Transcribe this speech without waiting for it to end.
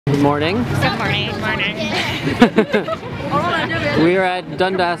Good morning. Good morning. We are at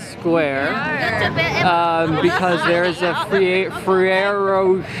Dundas Square because there is a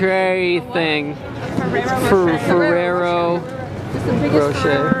Ferrero Rocher thing. Ferrero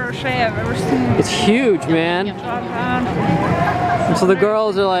Rocher. I've ever seen. It's huge, man. And so the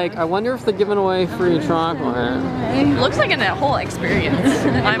girls are like, I wonder if they're giving away free chocolate. Looks like a whole experience.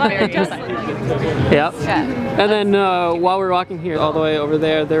 I'm very excited. Yep. And then while we're walking here, all the way over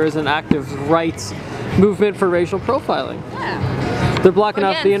there, there is an active rights movement for racial profiling. They're blocking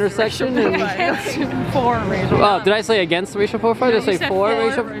off the intersection. For racial. Oh, did I say against racial profiling? Did I say for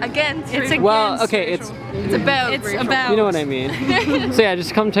racial? Against. It's well, against okay, racial. It's about. You know what I mean. So yeah,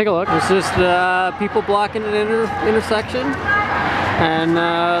 just come take a look. There's just people blocking an intersection, and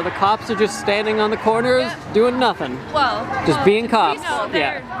the cops are just standing on the corners doing nothing. Well, just being cops.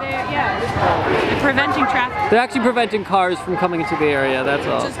 They're preventing traffic. They're actually preventing cars from coming into the area. That's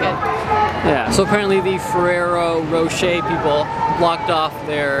all. Which is good. Yeah. So apparently the Ferrero Rocher people blocked off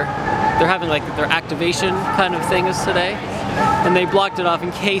they're having like their activation kind of thing is today, and they blocked it off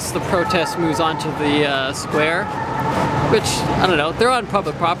in case the protest moves onto the square, which I don't know, they're on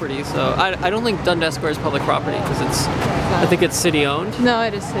public property, so I don't think Dundas Square is public property because I think it's city owned. No,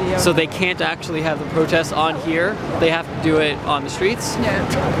 it is city owned. So they can't actually have the protest on here, they have to do it on the streets.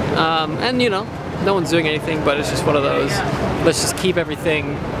 Yeah. And you know, no one's doing anything, but it's just one of those, let's just keep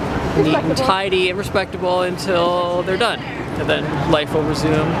everything neat and tidy and respectable until they're done. And then life will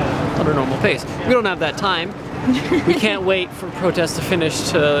resume at a normal pace. We don't have that time. We can't wait for protests to finish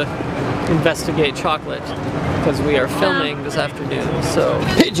to investigate chocolate because we are filming this afternoon. So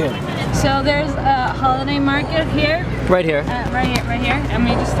pigeon. So there's a holiday market here. Right here. Right here, and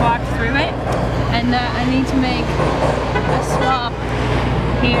we just walked through it. And I need to make a swap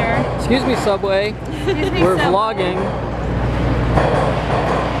here. Excuse me, Subway. We're vlogging.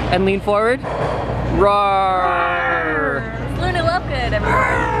 And lean forward. Roar. Looney Lovegood,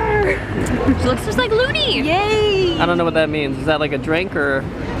 everyone. She looks just like Looney. Yay! I don't know what that means. Is that like a drink or?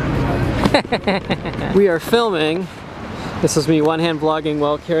 We are filming. This is me one-hand vlogging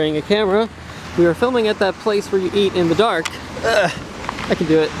while carrying a camera. We are filming at that place where you eat in the dark. I can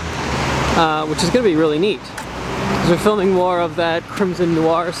do it. Which is going to be really neat. We're filming more of that Crimson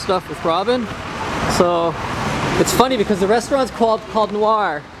Noir stuff with Robin. So it's funny because the restaurant's called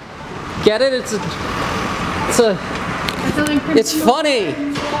Noir. Get it? It's funny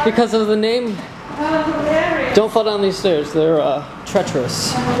because of the name. Don't fall down these stairs. They're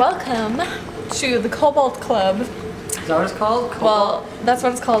treacherous. Welcome to the Cobalt Club. Is that what it's called? Cobalt? Well, that's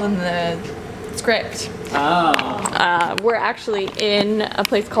what it's called in the script. Oh. We're actually in a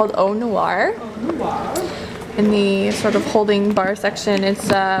place called Au Noir. In the sort of holding bar section. It's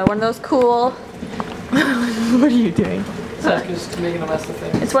one of those cool. What are you doing? Just making a mess of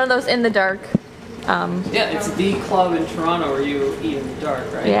things. It's one of those in the dark. Yeah, it's the club in Toronto where you eat in the dark,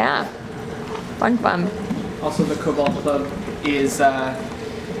 right? Yeah. Fun. Also, the Cobalt Club is,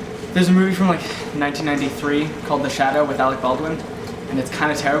 there's a movie from like 1993 called The Shadow with Alec Baldwin, and it's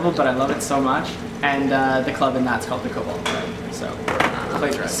kind of terrible, but I love it so much. And the club in that's called the Cobalt Club, so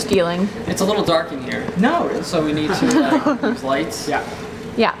plagiarized. Stealing. It's a little dark in here. No, really? So we need to use lights. Yeah.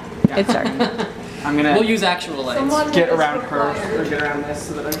 Yeah, it's dark. I'm gonna We'll use actual lights. get around her, or get around this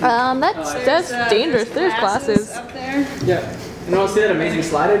so that I can... That's dangerous. There's glasses. Yeah. And want to see that amazing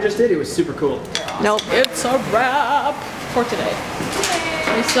slide I just did? It was super cool. Nope. It's a wrap for today.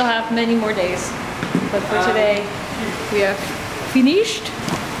 We still have many more days. But for today, we have finished.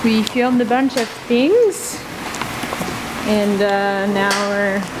 We filmed a bunch of things. And now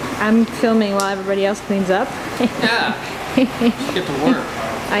I'm filming while everybody else cleans up. Yeah. Get to work.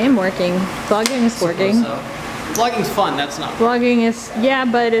 I am working. Vlogging is working. So. Vlogging's fun, that's not. Vlogging is, yeah,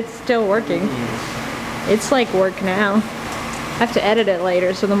 but it's still working. It's like work now. I have to edit it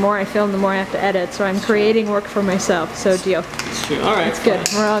later, so the more I film, the more I have to edit. So I'm creating work for myself, so deal. It's true, alright. It's good,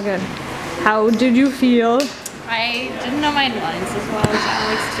 we're all good. How did you feel? I didn't know my lines as well as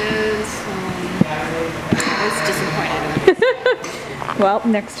Alex did, so I was disappointed. Well,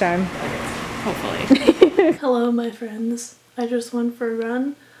 next time. Hopefully. Hello, my friends. I just went for a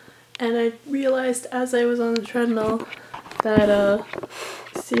run, and I realized as I was on the treadmill that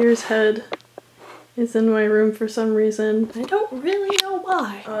Sears head is in my room for some reason. I don't really know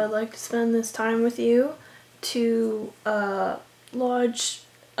why. I'd like to spend this time with you to lodge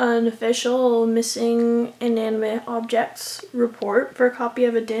an official missing inanimate objects report for a copy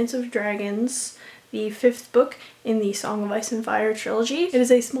of A Dance of Dragons, the 5th book in the Song of Ice and Fire trilogy. It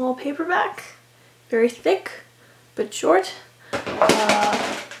is a small paperback, very thick but short,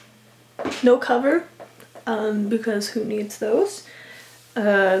 no cover, because who needs those?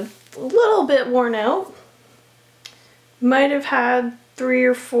 a little bit worn out. Might have had 3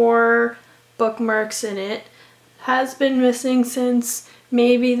 or 4 bookmarks in it. Has been missing since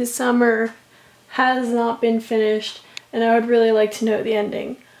maybe the summer. Has not been finished, and I would really like to know the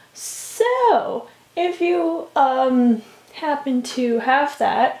ending. So, if you happen to have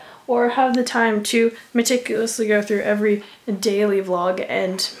that, or have the time to meticulously go through every daily vlog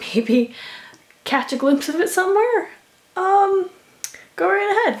and maybe catch a glimpse of it somewhere, go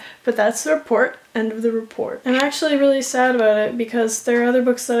right ahead. But that's the report. End of the report. I'm actually really sad about it because there are other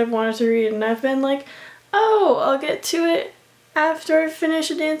books that I've wanted to read, and I've been like, oh, I'll get to it after I finish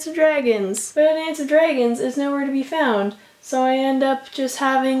A Dance of Dragons. But A Dance of Dragons is nowhere to be found, so I end up just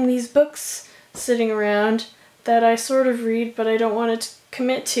having these books sitting around that I sort of read, but I don't want to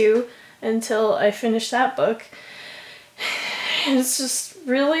commit to until I finish that book. And it's just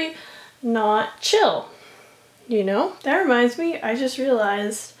really not chill, you know? That reminds me, I just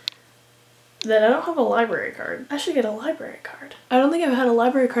realized that I don't have a library card. I should get a library card. I don't think I've had a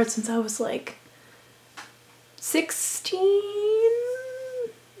library card since I was like 16,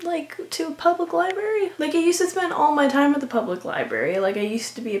 like to a public library. Like I used to spend all my time at the public library. Like I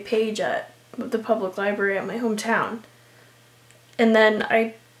used to be a page at the public library at my hometown. And then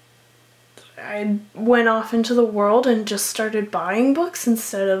I went off into the world and just started buying books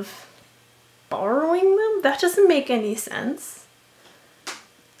instead of borrowing them. That doesn't make any sense.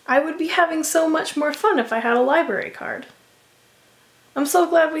 I would be having so much more fun if I had a library card. I'm so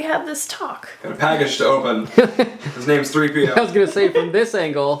glad we had this talk. Got a package to open. His name's 3PO. I was gonna say, from this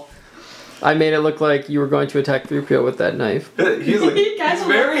angle, I made it look like you were going to attack 3PO with that knife. He's like, he's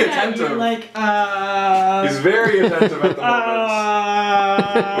very attentive. He's very attentive at the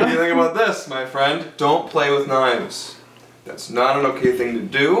moment. What do you think about this, my friend? Don't play with knives. That's not an okay thing to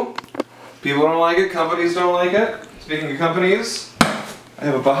do. People don't like it, companies don't like it. Speaking of companies, I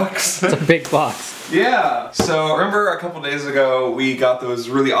have a box. It's a big box. Yeah. So remember a couple days ago we got those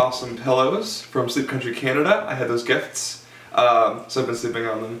really awesome pillows from Sleep Country Canada. I had those gifts. So I've been sleeping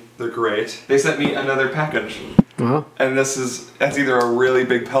on them. They're great. They sent me another package. Uh-huh. And that's either a really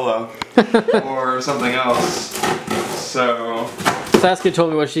big pillow or something else. So Saskia told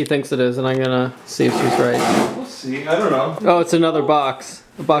me what she thinks it is, and I'm gonna see if she's right. we'll see. I don't know. Oh, it's another box.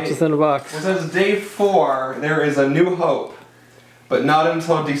 A box within a box. It says day 4, there is a new hope, but not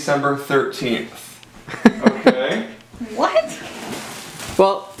until December 13th. Okay. What?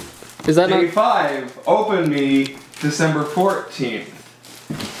 Well, is that Day not... 5, open me December 14th.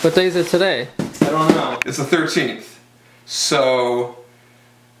 What day is it today? I don't know. It's the 13th. So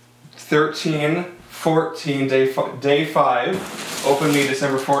 13, 14, day 5, open me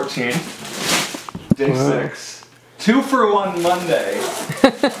December 14th. Day 6. 2 for 1 Monday.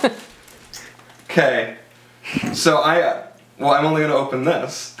 Okay. So I'm only gonna open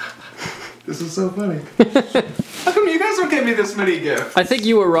this. This is so funny. How come you guys don't get me this many gifts? I think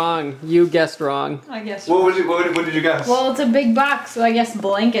you were wrong. You guessed wrong. I guess. What did you guess? Well, it's a big box, so I guess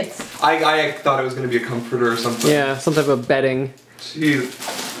blankets. I thought it was gonna be a comforter or something. Yeah, some type of bedding.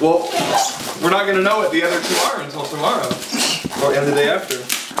 Jeez. Well, we're not gonna know what the other 2 are until tomorrow. Or and the day after.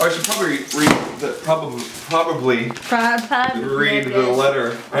 Oh, I should probably read the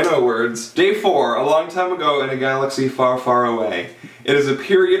letter. I know words. Day 4, a long time ago in a galaxy far, far away. It is a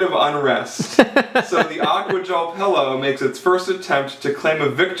period of unrest. So the Aqua Gel pillow makes its first attempt to claim a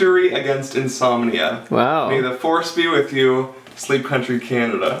victory against insomnia. Wow. May the force be with you, Sleep Country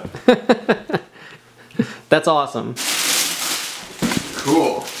Canada. That's awesome.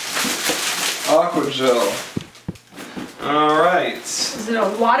 Cool. Aqua Gel. Alright. Is it a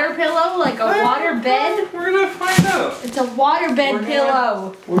water pillow? Like a water bed? We're gonna find out. It's a water bed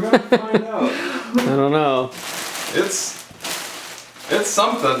pillow. We're gonna find out. I don't know. It's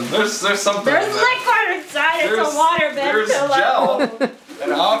something. There's something. There's in there. liquid inside. It's a water bed There's pillow. gel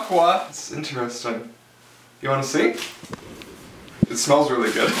and aqua. It's interesting. You want to see? It smells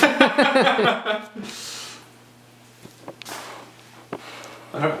really good.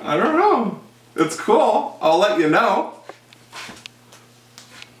 I don't know. It's cool. I'll let you know.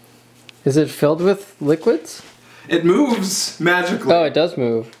 Is it filled with liquids? It moves magically. Oh, it does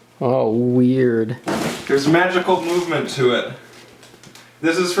move. Oh, weird. There's magical movement to it.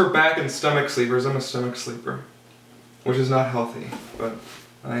 This is for back and stomach sleepers. I'm a stomach sleeper, which is not healthy, but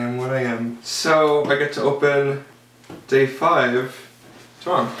I am what I am. So I get to open day 5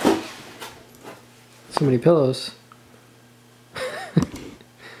 tomorrow. So many pillows.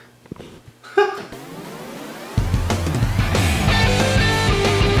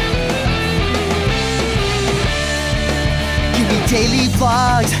 Daily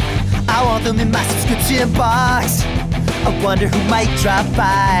vlogs, I want them in my subscription box. I wonder who might drop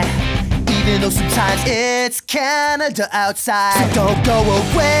by, even though sometimes it's Canada outside. So don't go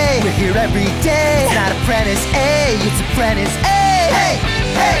away, we're here every day. It's not ApprenticeEh, it's ApprenticeEh. Hey,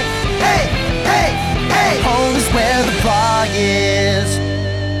 hey, hey.